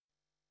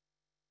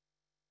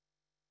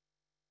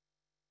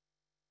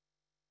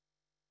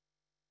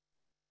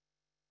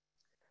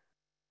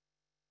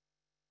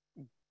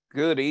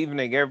Good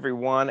evening,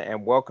 everyone,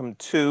 and welcome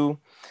to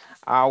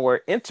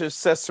our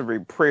intercessory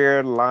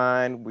prayer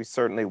line. We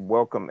certainly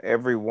welcome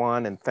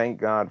everyone and thank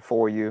God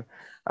for you.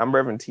 I'm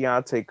Reverend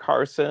Tiate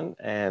Carson,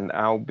 and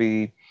I'll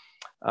be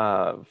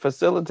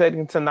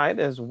facilitating tonight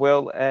as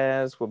well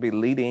as will be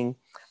leading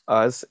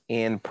us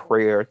in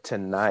prayer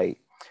tonight.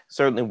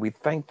 Certainly, we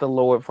thank the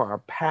Lord for our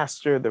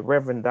pastor, the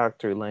Reverend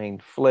Dr. Elaine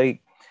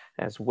Flake,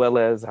 as well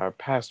as our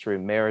pastor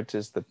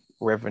emeritus, the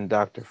Reverend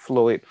Dr.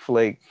 Floyd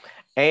Flake.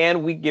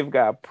 And we give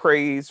God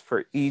praise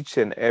for each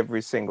and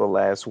every single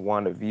last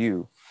one of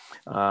you.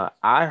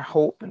 I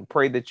hope and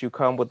pray that you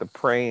come with a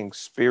praying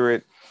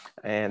spirit,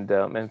 and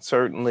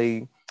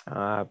certainly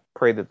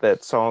pray that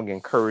that song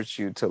encouraged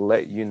you to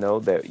let you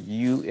know that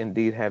you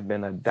indeed have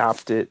been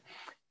adopted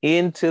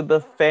into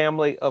the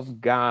family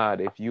of God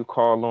if you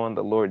call on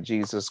the Lord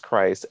Jesus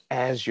Christ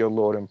as your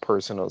Lord and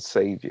personal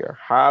Savior.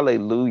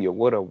 Hallelujah.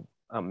 What an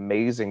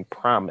amazing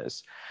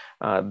promise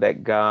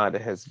that God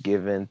has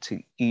given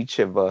to each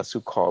of us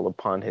who call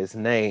upon his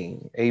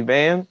name.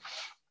 Amen.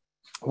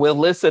 Well,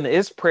 listen,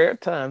 it's prayer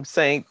time,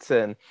 saints,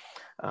 and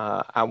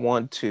I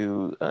want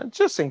to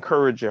just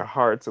encourage your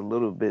hearts a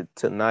little bit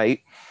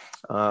tonight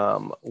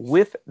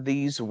with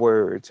these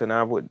words. And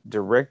I would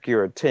direct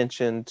your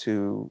attention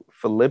to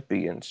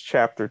Philippians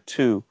chapter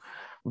 2,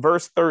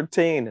 verse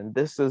 13. And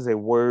this is a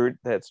word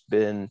that's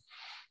been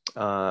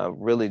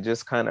really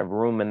just kind of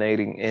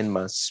ruminating in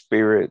my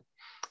spirit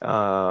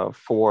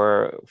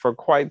for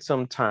quite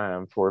some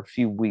time, for a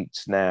few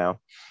weeks now.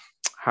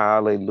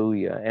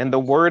 Hallelujah. And the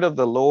word of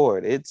the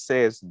Lord, it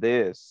says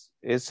this.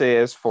 It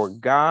says, "For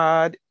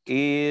God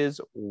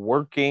is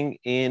working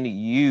in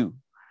you,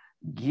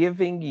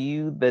 giving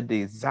you the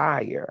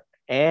desire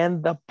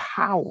and the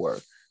power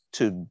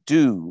to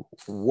do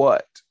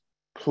what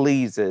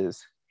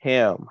pleases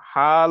him."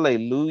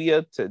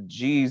 Hallelujah to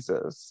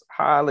Jesus.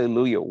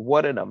 Hallelujah.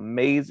 What an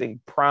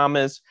amazing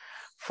promise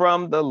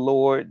from the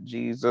Lord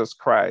Jesus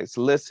Christ.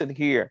 Listen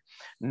here.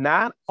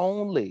 Not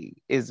only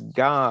is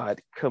God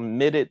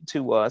committed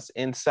to us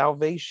in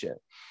salvation,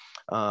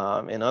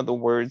 in other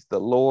words,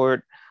 the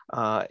Lord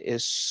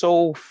is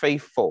so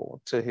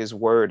faithful to his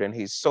word and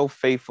he's so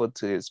faithful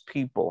to his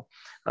people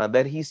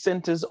that he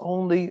sent his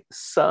only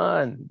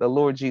son, the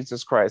Lord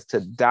Jesus Christ,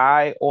 to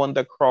die on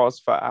the cross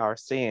for our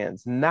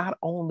sins. Not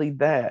only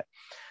that,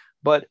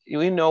 but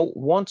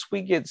once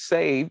we get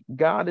saved,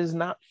 God is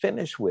not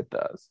finished with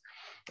us.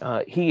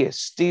 He is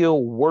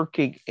still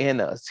working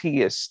in us.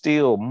 He is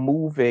still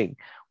moving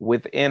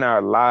within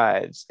our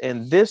lives.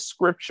 And this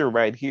scripture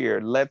right here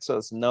lets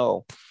us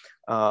know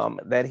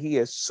that he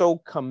is so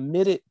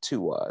committed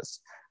to us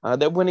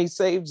that when he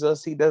saves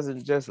us, he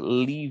doesn't just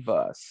leave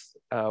us.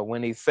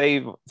 When he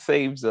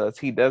saves us,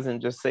 he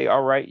doesn't just say,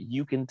 all right,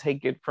 you can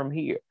take it from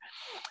here.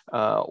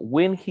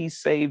 When he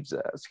saves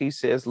us, he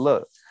says,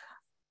 look,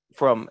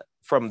 from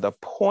the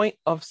point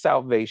of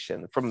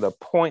salvation, from the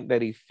point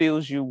that he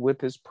fills you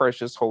with his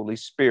precious Holy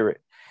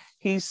Spirit,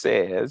 he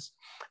says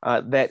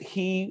that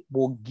he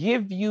will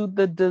give you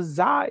the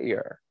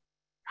desire.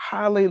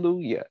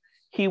 Hallelujah.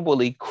 He will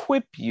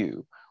equip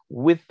you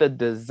with the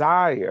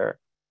desire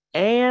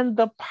and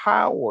the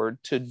power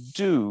to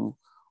do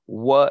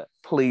what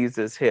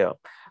pleases him.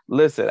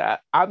 Listen,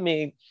 I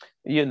mean,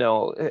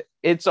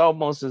 it's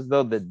almost as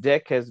though the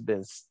deck has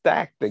been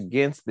stacked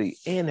against the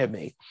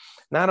enemy.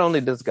 Not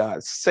only does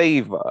God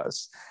save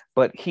us,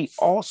 but he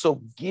also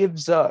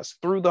gives us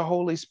through the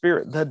Holy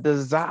Spirit the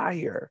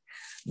desire,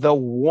 the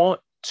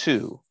want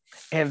to,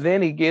 and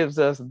then he gives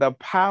us the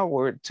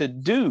power to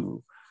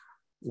do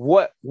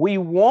what we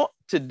want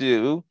to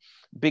do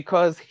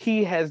because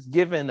he has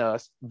given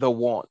us the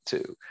want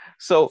to.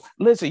 So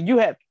listen, you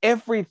have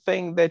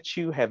everything that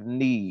you have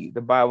need.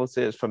 The Bible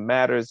says for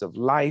matters of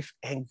life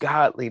and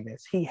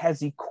godliness, he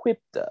has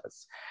equipped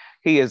us.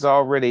 He has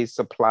already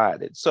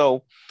supplied it.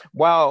 So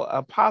while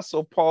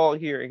Apostle Paul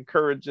here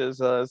encourages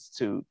us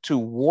to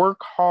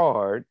work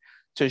hard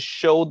to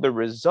show the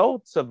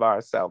results of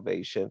our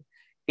salvation,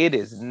 it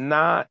is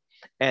not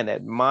an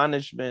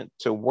admonishment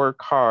to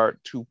work hard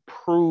to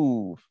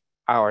prove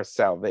our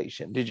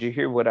salvation. Did you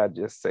hear what I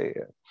just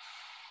said?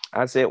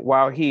 I said,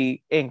 while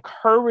he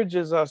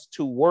encourages us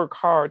to work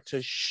hard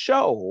to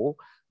show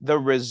the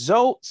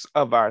results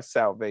of our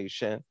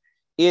salvation,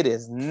 it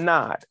is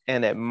not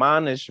an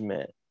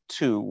admonishment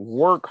to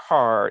work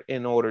hard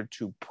in order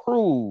to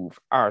prove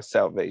our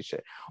salvation.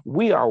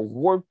 We are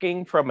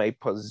working from a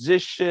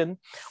position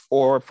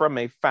or from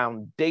a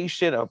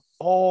foundation of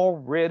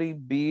already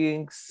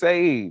being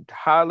saved.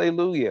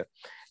 Hallelujah.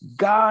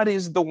 God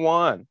is the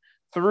one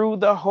through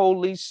the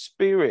Holy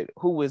Spirit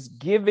who is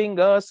giving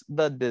us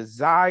the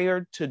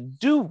desire to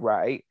do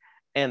right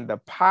and the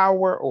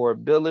power or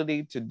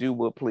ability to do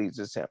what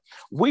pleases him.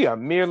 We are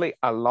merely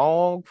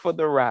along for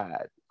the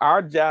ride.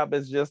 Our job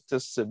is just to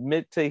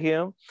submit to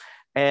him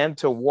and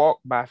to walk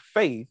by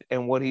faith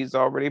in what he's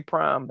already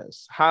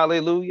promised.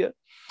 Hallelujah.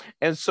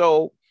 And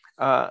so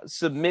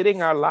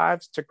submitting our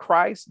lives to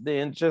Christ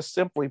then just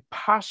simply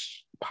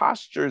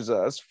postures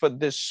us for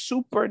this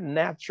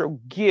supernatural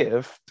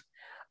gift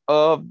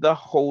of the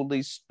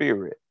Holy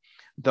Spirit.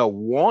 The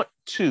want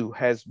to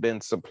has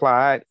been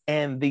supplied,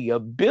 and the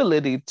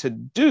ability to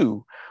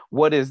do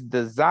what is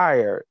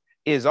desired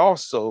is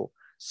also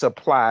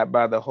supplied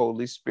by the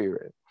Holy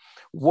Spirit.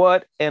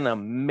 What an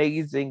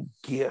amazing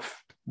gift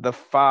the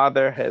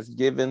Father has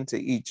given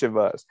to each of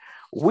us.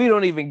 We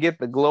don't even get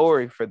the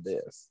glory for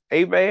this.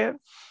 Amen.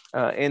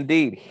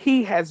 Indeed,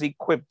 he has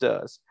equipped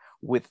us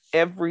with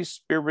every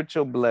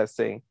spiritual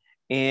blessing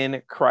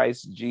in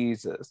Christ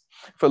Jesus.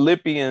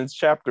 Philippians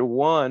chapter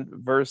 1,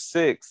 verse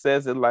 6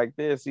 says it like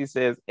this. He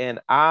says, and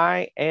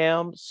I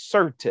am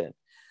certain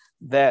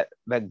that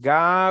the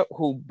God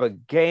who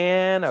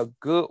began a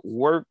good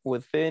work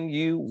within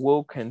you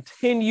will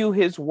continue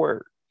his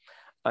work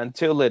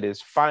until it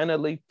is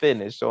finally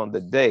finished on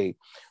the day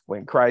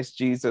when Christ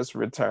Jesus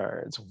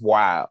returns.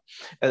 Wow.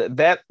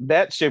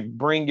 That should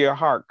bring your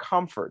heart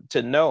comfort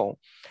to know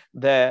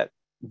that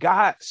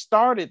God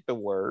started the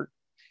work.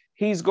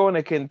 He's going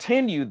to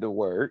continue the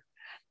work.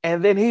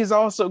 And then he's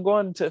also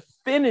going to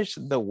finish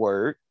the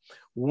work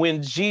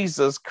when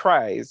Jesus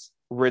Christ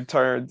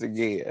returns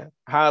again.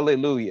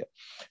 Hallelujah.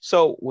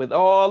 So with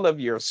all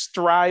of your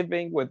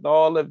striving, with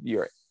all of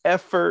your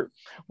effort,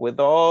 with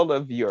all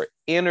of your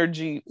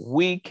energy,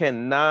 we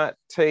cannot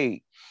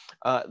take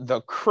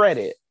the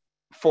credit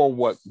for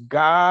what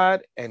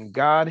God and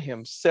God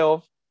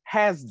himself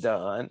has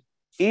done,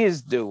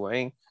 is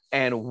doing,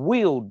 and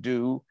will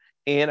do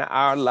in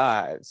our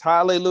lives.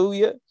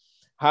 Hallelujah.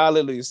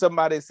 Hallelujah.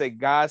 Somebody say,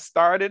 God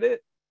started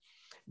it,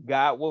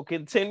 God will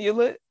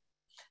continue it,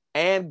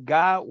 and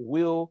God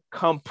will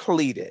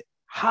complete it.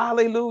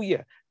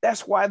 Hallelujah.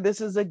 That's why this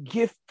is a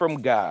gift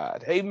from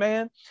God.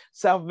 Amen.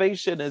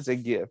 Salvation is a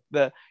gift.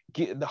 The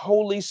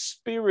Holy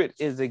Spirit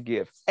is a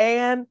gift,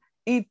 and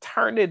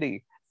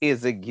eternity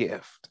is a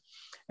gift.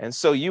 And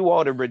so you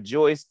ought to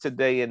rejoice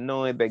today in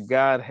knowing that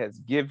God has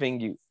given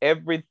you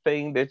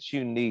everything that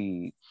you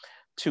need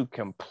to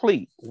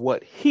complete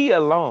what he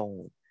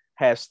alone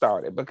has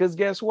started. Because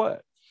guess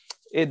what?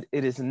 It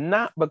is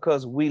not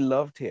because we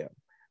loved him,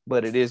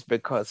 but it is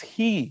because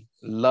he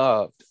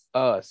loved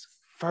us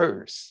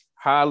first.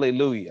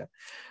 Hallelujah.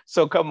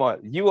 So come on,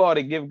 you ought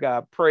to give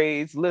God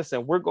praise.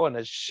 Listen, we're going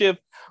to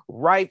shift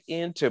right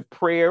into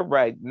prayer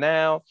right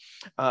now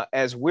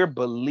as we're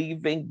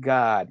believing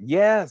God.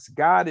 Yes,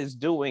 God is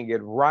doing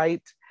it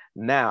right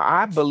now.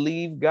 I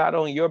believe God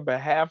on your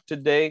behalf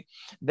today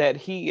that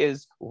he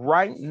is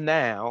right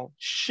now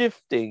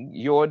shifting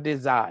your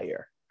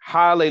desire.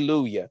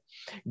 Hallelujah.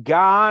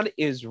 God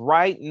is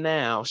right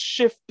now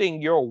shifting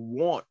your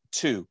want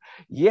to.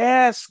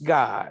 Yes,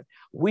 God,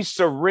 we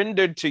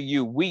surrender to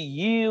you. We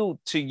yield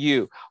to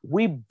you.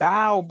 We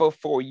bow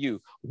before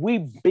you. We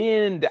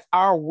bend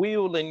our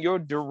will in your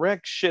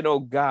direction, oh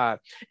God.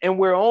 And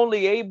we're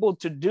only able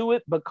to do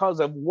it because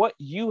of what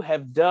you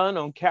have done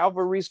on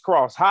Calvary's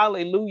cross.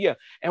 Hallelujah.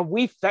 And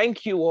we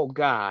thank you, oh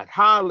God.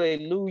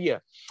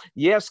 Hallelujah.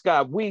 Yes,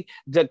 God, we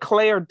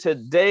declare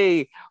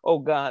today, oh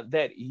God,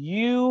 that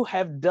you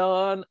have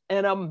done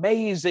an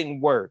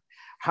amazing work.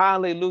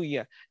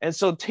 Hallelujah. And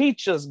so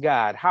teach us,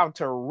 God, how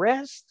to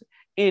rest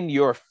in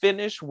your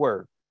finished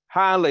work.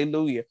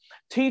 Hallelujah.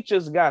 Teach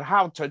us, God,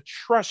 how to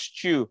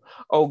trust you,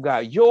 oh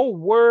God. Your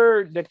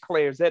word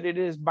declares that it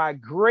is by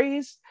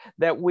grace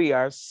that we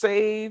are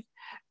saved.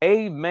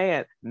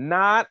 Amen.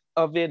 Not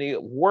of any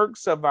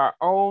works of our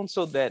own,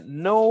 so that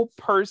no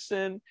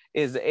person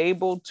is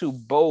able to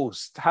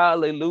boast.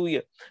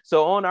 Hallelujah.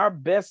 So on our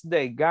best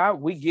day, God,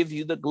 we give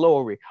you the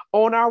glory.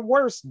 On our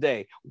worst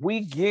day,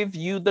 we give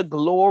you the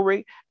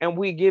glory and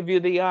we give you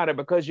the honor,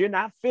 because you're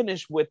not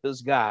finished with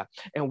us, God.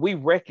 And we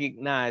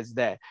recognize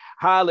that.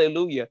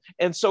 Hallelujah.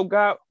 And so,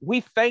 God,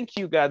 we thank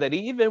you, God, that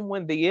even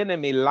when the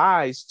enemy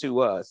lies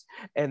to us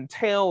and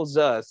tells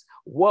us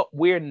what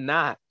we're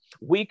not,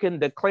 we can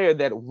declare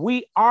that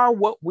we are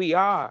what we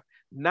are,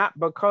 not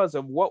because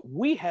of what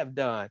we have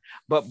done,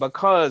 but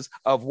because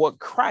of what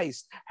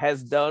Christ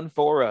has done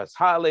for us.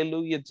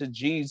 Hallelujah to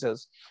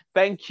Jesus.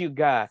 Thank you,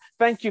 God.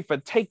 Thank you for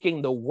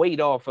taking the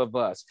weight off of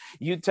us.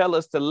 You tell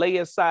us to lay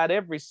aside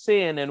every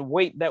sin and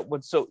weight that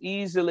would so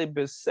easily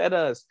beset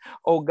us.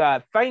 Oh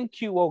God,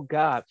 thank you, oh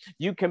God.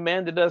 You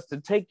commanded us to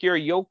take your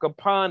yoke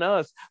upon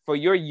us, for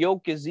your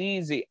yoke is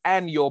easy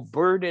and your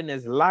burden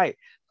is light.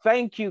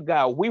 Thank you,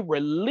 God. We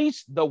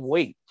release the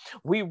weight.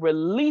 We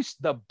release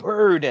the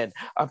burden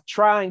of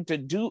trying to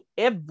do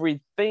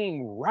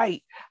everything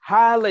right.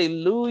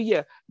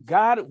 Hallelujah.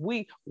 God,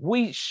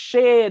 we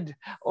shed,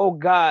 oh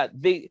God,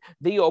 the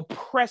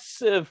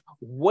oppressive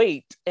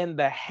weight and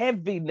the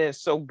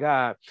heaviness, oh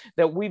God,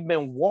 that we've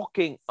been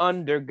walking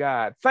under,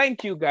 God.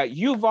 Thank you, God.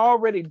 You've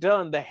already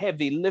done the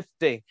heavy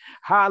lifting.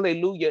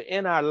 Hallelujah.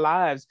 In our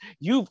lives.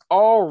 You've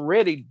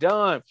already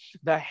done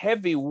the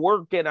heavy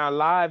work in our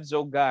lives,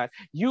 oh God.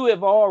 You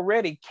have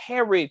already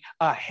carried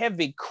a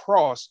heavy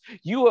cross.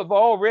 You have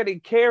already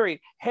carried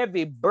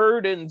heavy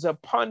burdens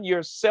upon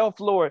yourself,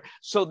 Lord,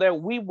 so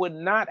that we would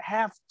not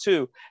have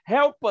to.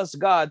 Help us,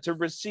 God, to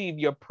receive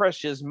your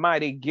precious,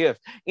 mighty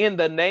gift in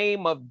the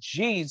name of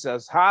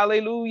Jesus.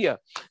 Hallelujah.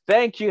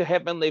 Thank you,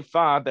 Heavenly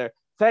Father.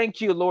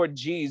 Thank you, Lord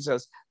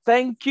Jesus.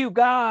 Thank you,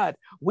 God.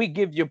 We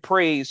give you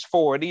praise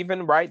for it,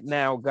 even right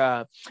now,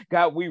 God.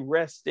 God, we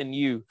rest in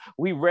you.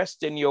 We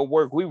rest in your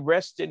work. We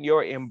rest in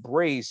your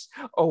embrace.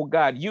 Oh,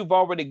 God, you've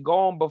already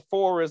gone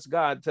before us,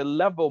 God, to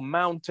level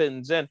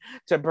mountains and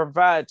to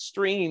provide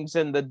streams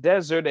in the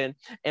desert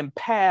and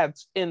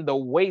paths in the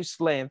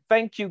wasteland.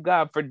 Thank you,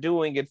 God, for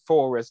doing it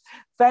for us.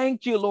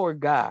 Thank you, Lord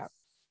God,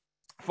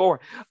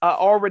 for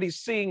already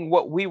seeing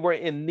what we were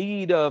in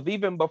need of,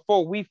 even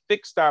before we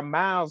fixed our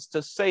mouths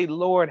to say,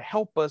 Lord,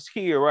 help us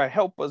here or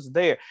help us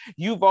there.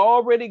 You've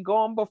already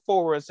gone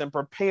before us and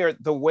prepared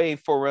the way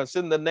for us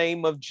in the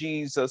name of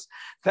Jesus.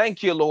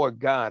 Thank you, Lord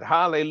God.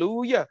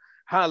 Hallelujah.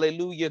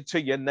 Hallelujah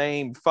to your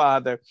name,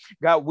 Father.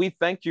 God, we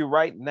thank you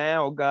right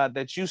now, God,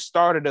 that you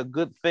started a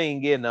good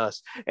thing in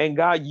us. And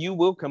God, you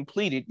will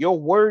complete it. Your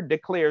word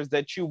declares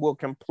that you will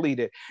complete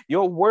it.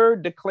 Your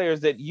word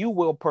declares that you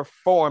will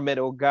perform it,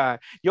 oh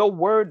God. Your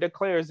word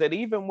declares that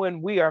even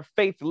when we are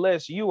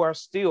faithless, you are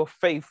still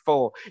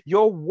faithful.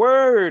 Your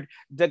word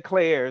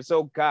declares,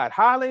 oh God,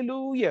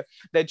 hallelujah,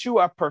 that you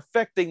are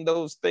perfecting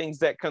those things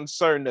that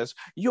concern us.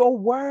 Your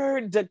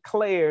word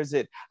declares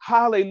it,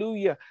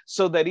 hallelujah,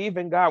 so that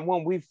even God,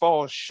 when we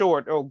fall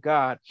short, oh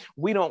God,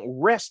 we don't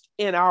rest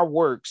in our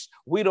works.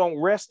 We don't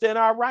rest in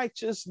our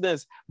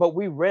righteousness, but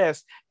we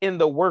rest in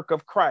the work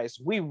of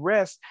Christ. We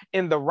rest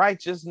in the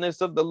righteousness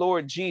of the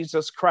Lord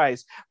Jesus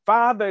Christ.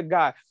 Father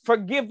God,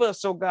 forgive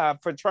us, oh God,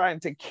 for trying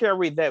to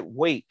carry that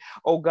weight,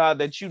 oh God,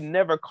 that you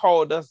never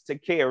called us to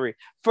carry.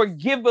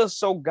 Forgive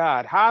us, oh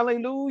God.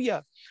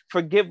 Hallelujah.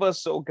 Forgive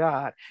us, oh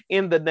God,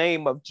 in the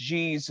name of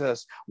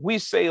Jesus. We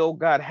say, oh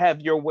God, have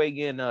your way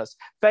in us.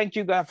 Thank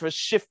you, God, for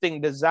shifting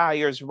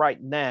desires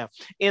right now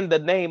in the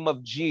name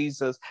of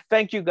Jesus.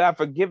 Thank you, God,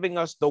 for giving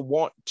us the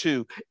want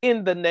to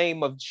in the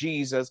name of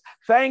Jesus.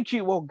 Thank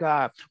you, oh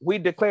God. We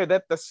declare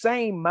that the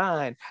same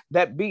mind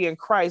that be in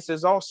Christ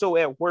is also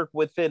at work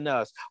within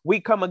us. We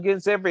come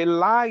against every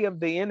lie of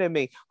the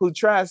enemy who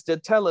tries to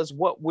tell us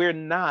what we're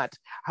not.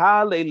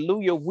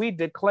 Hallelujah. We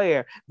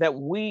declare that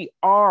we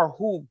are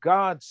who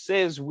God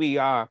says we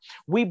are.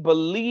 We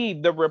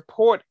believe the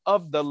report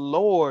of the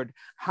Lord.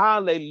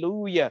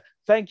 Hallelujah.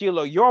 Thank you,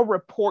 Lord. Your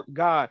report,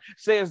 God,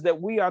 says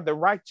that we are the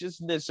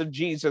righteousness of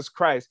Jesus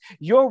Christ.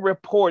 Your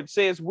report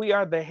says we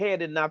are the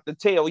head and not the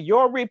tail.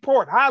 Your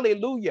report,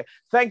 hallelujah.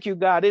 Thank you,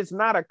 God. It's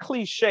not a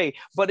cliche,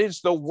 but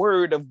it's the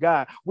word of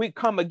God. We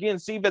come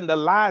against even the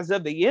lies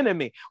of the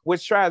enemy,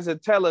 which tries to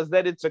tell us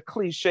that it's a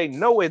cliche.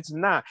 No, it's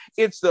not.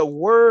 It's the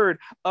word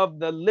of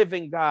the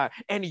living God.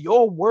 And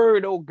your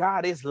word, oh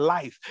God, is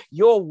life.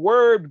 Your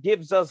word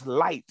gives us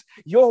light.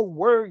 Your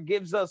word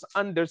gives us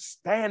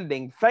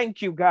understanding.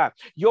 Thank you, God.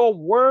 Your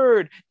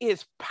word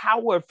is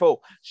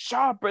powerful,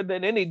 sharper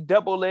than any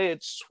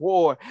double-edged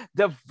sword,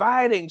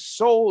 dividing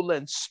soul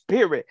and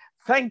spirit.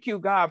 Thank you,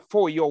 God,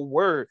 for your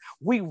word.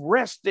 We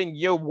rest in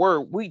your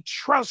word. We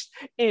trust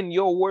in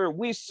your word.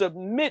 We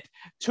submit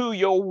to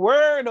your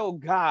word, oh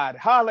God.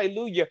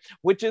 Hallelujah,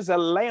 which is a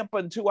lamp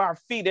unto our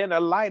feet and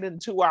a light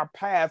unto our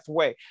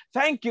pathway.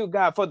 Thank you,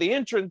 God, for the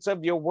entrance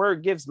of your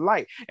word gives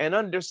light and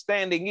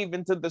understanding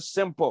even to the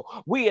simple.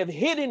 We have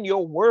hidden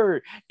your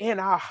word in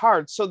our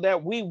hearts so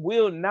that we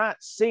will not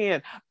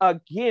sin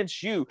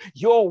against you.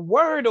 Your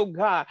word, oh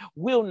God,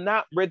 will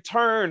not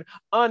return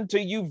unto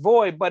you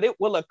void, but it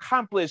will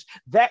accomplish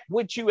that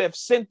which you have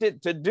sent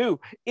it to do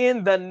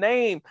in the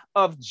name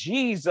of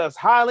Jesus.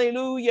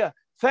 Hallelujah.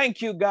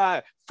 Thank you,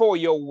 God, for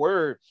your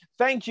word.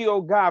 Thank you,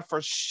 oh God, for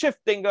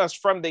shifting us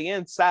from the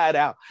inside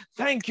out.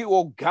 Thank you,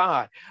 oh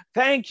God.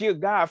 Thank you,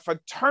 God,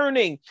 for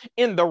turning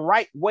in the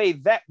right way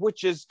that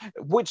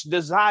which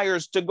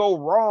desires to go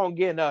wrong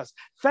in us.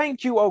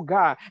 Thank you, oh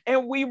God.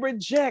 And we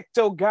reject,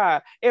 oh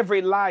God,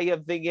 every lie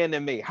of the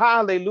enemy.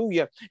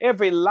 Hallelujah.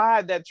 Every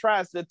lie that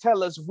tries to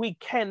tell us we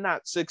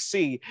cannot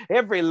succeed.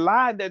 Every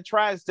lie that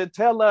tries to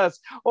tell us,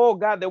 oh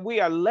God, that we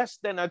are less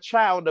than a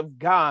child of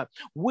God.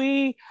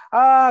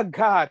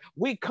 God,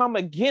 we come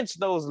against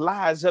those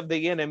lies of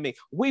the enemy.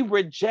 We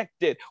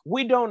reject it.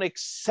 We don't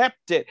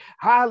accept it.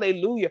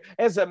 Hallelujah.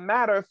 As a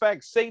matter of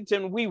fact,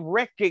 Satan, we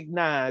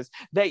recognize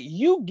that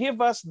you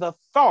give us the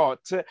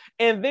thought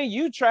and then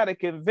you try to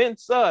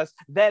convince us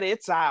that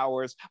it's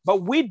ours.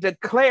 But we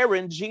declare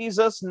in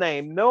Jesus'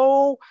 name,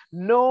 no,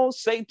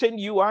 Satan,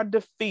 you are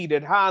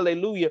defeated.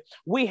 Hallelujah.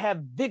 We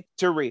have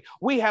victory.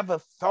 We have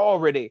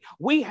authority.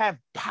 We have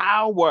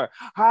power.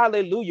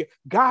 Hallelujah.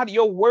 God,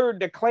 your word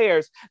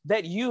declares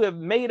that you have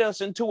made us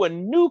into a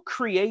new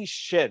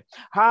creation.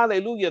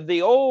 Hallelujah.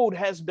 The old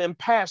has been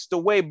passed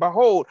away.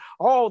 Behold,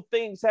 all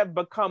things have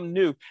become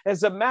new.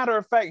 As a matter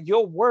of fact,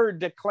 your word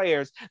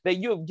declares that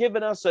you have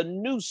given us a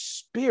new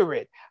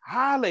spirit.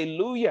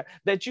 Hallelujah.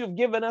 That you've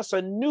given us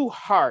a new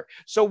heart.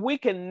 So we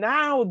can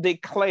now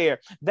declare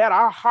that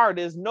our heart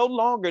is no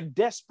longer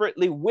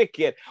desperately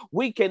wicked.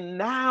 We can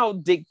now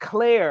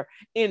declare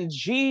in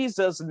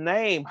Jesus'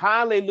 name,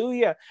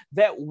 hallelujah,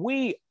 that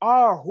we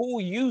are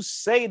who you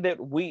say that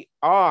we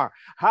are.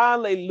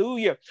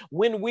 Hallelujah.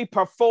 When we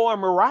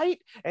perform right,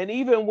 and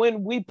even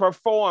when we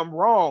perform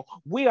wrong,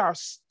 we are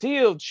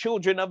still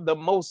children of the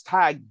Most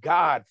High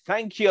God.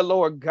 Thank you,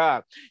 Lord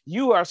God.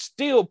 You are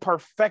still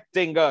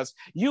perfecting us.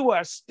 You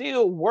are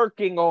still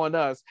working on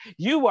us.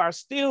 You are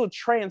still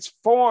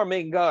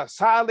transforming us.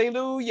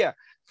 Hallelujah.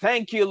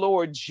 Thank you,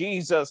 Lord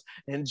Jesus.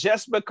 And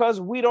just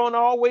because we don't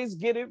always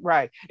get it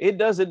right, it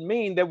doesn't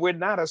mean that we're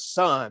not a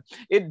son.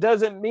 It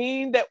doesn't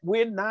mean that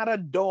we're not a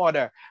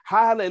daughter.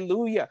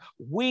 Hallelujah.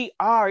 We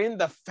are in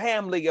the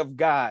family of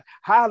God.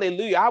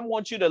 Hallelujah. I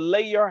want you to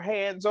lay your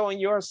hands on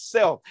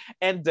yourself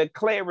and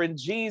declare in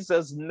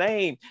Jesus'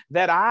 name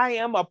that I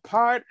am a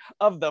part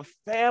of the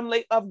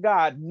family of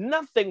God.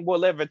 Nothing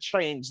will ever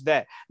change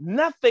that.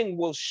 Nothing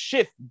will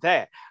shift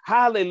that.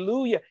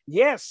 Hallelujah.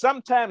 Yes,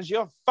 sometimes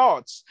your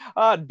thoughts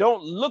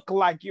don't look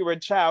like you're a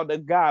child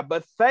of God,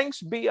 but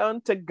thanks be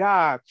unto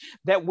God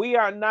that we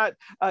are not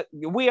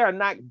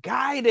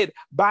guided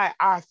by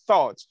our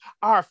thoughts.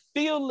 Our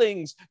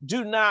feelings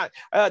do not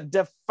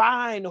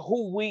define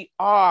who we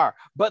are,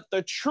 but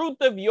the truth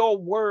of your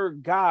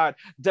word, God,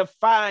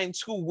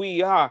 defines who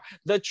we are.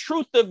 The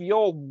truth of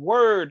your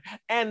word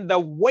and the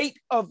weight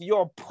of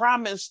your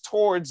promise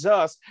towards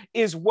us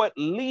is what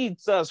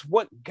leads us,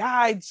 what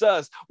guides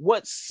us,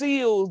 what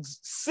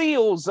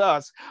seals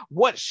us,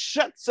 what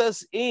shuts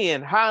us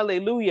in.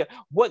 Hallelujah.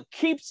 What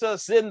keeps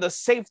us in the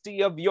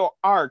safety of your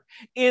ark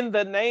in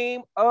the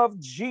name of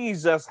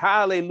Jesus.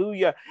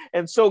 Hallelujah.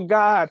 And so,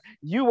 God,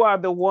 you are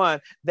the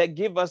one that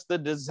give us the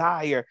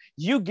desire.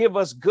 You give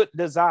us good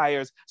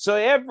desires. So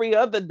every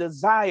other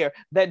desire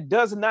that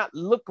does not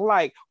look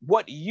like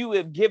what you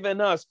have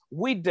given us,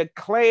 we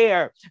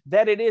declare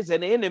that it is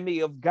an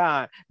enemy of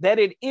God, that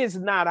it is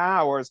not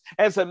ours.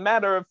 As a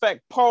matter of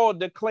fact, Paul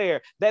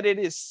declared that it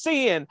is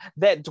sin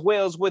that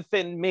dwells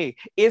within me.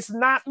 It's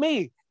not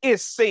me.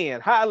 It's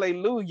sin.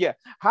 Hallelujah.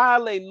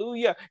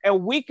 Hallelujah.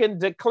 And we can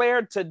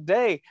declare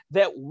today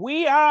that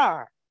we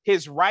are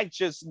his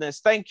righteousness.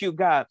 Thank you,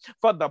 God,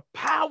 for the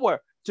power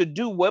to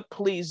do what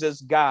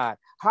pleases God.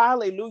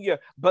 Hallelujah.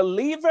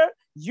 Believer,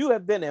 you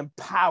have been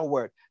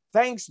empowered.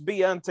 Thanks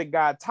be unto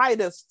God.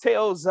 Titus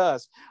tells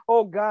us,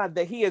 oh God,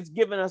 that he has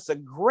given us a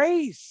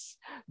grace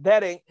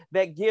that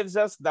gives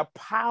us the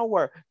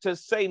power to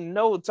say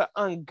no to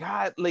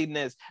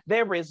ungodliness.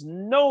 There is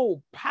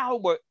no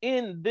power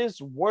in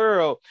this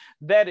world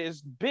that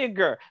is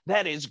bigger,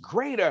 that is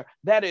greater,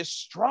 that is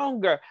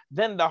stronger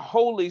than the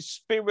Holy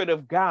Spirit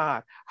of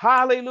God.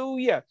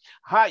 Hallelujah.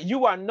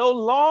 You are no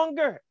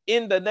longer,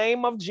 in the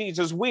name of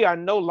Jesus, we are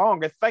no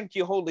longer, thank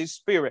you, Holy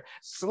Spirit,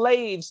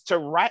 slaves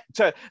to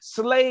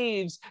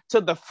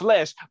the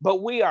flesh,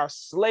 but we are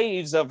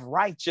slaves of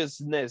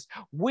righteousness.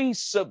 We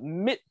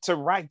submit to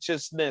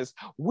righteousness.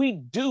 We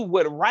do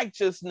what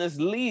righteousness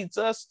leads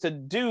us to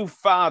do,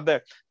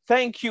 Father.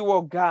 Thank you,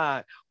 oh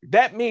God.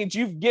 That means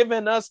you've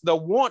given us the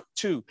want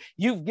to,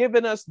 you've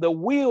given us the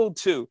will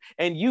to,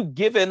 and you've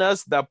given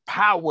us the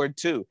power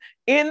to.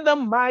 In the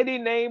mighty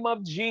name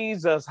of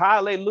Jesus,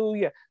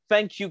 hallelujah.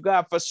 Thank you,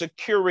 God, for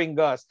securing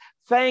us.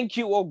 Thank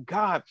you, oh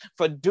God,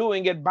 for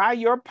doing it by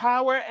your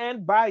power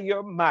and by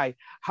your might.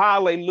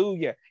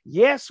 Hallelujah.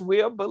 Yes,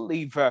 we're a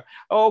believer.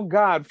 Oh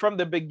God, from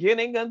the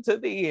beginning unto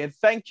the end.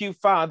 Thank you,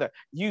 Father.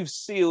 You've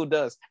sealed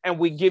us, and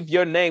we give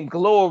your name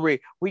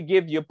glory. We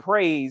give you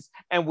praise,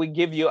 and we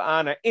give you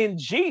honor. In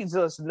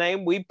Jesus'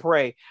 name we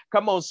pray.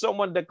 Come on,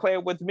 someone declare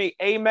with me,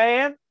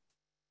 amen.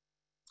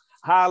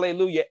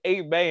 Hallelujah.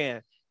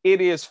 Amen.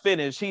 It is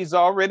finished. He's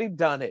already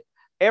done it.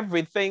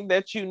 Everything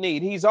that you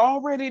need, he's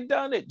already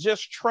done it.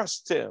 Just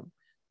trust him.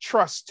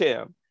 Trust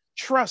him.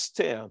 Trust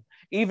him.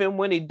 Even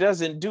when he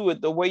doesn't do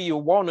it the way you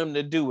want him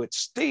to do it,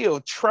 still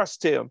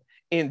trust him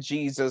in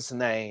Jesus'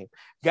 name.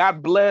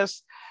 God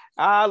bless.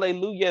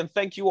 Hallelujah. And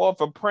thank you all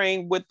for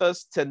praying with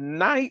us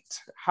tonight.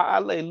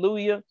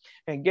 Hallelujah.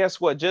 And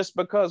guess what? Just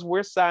because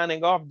we're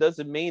signing off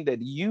doesn't mean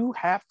that you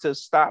have to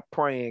stop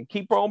praying.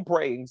 Keep on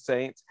praying,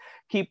 saints.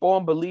 Keep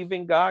on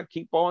believing God.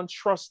 Keep on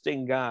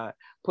trusting God.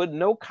 Put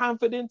no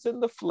confidence in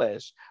the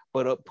flesh,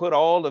 but put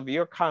all of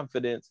your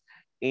confidence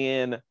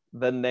in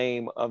the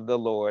name of the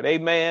Lord.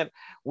 Amen.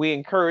 We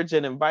encourage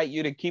and invite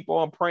you to keep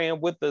on praying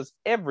with us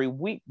every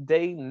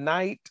weekday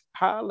night.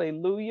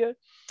 Hallelujah.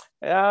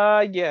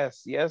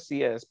 Yes.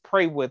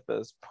 Pray with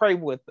us. Pray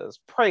with us.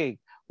 Pray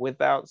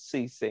without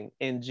ceasing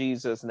in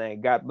Jesus'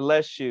 name. God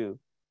bless you.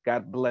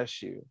 God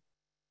bless you.